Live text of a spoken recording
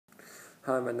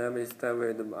Hi, my name is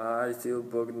David. My ICU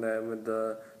book named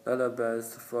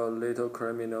Lullabies for Little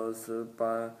Criminals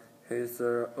by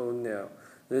Heather O'Neill.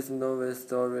 This novel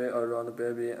story around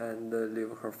baby and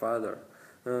leave her father.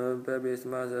 Baby's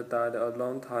mother died a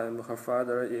long time. Her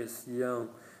father is young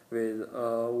with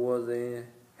a worsening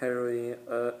heroin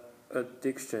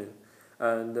addiction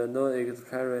and no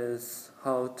experience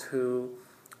how to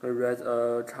raise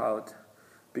a child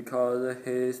because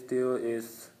he still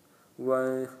is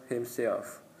one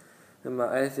himself.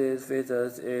 My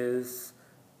thesis is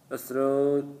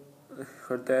through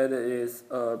her dad is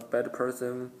a bad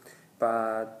person,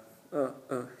 but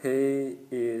he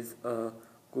is a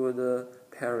good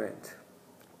parent.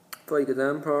 For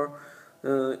example,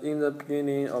 in the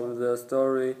beginning of the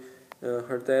story,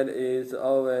 her dad is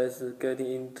always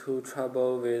getting into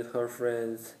trouble with her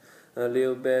friends.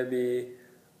 Little baby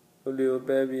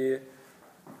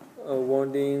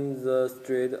wandering the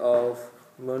street of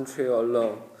Montreal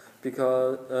alone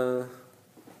because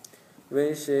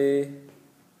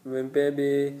when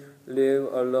baby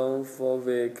live alone for a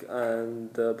week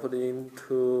and put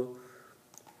into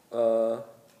a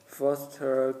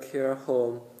foster care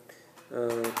home.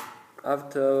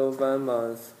 After 1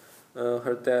 month,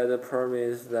 her dad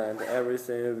promised that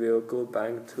everything will go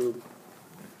back to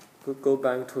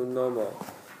normal.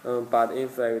 But in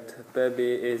fact,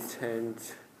 baby is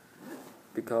changed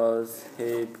because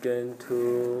he began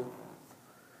to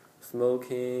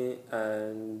smoking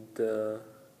and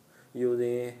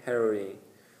using heroin.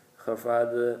 Her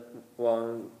father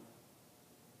want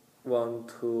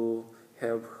to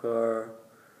help her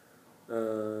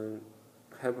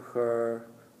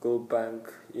go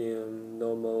back in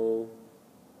normal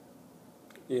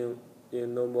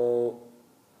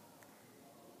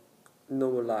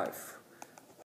life.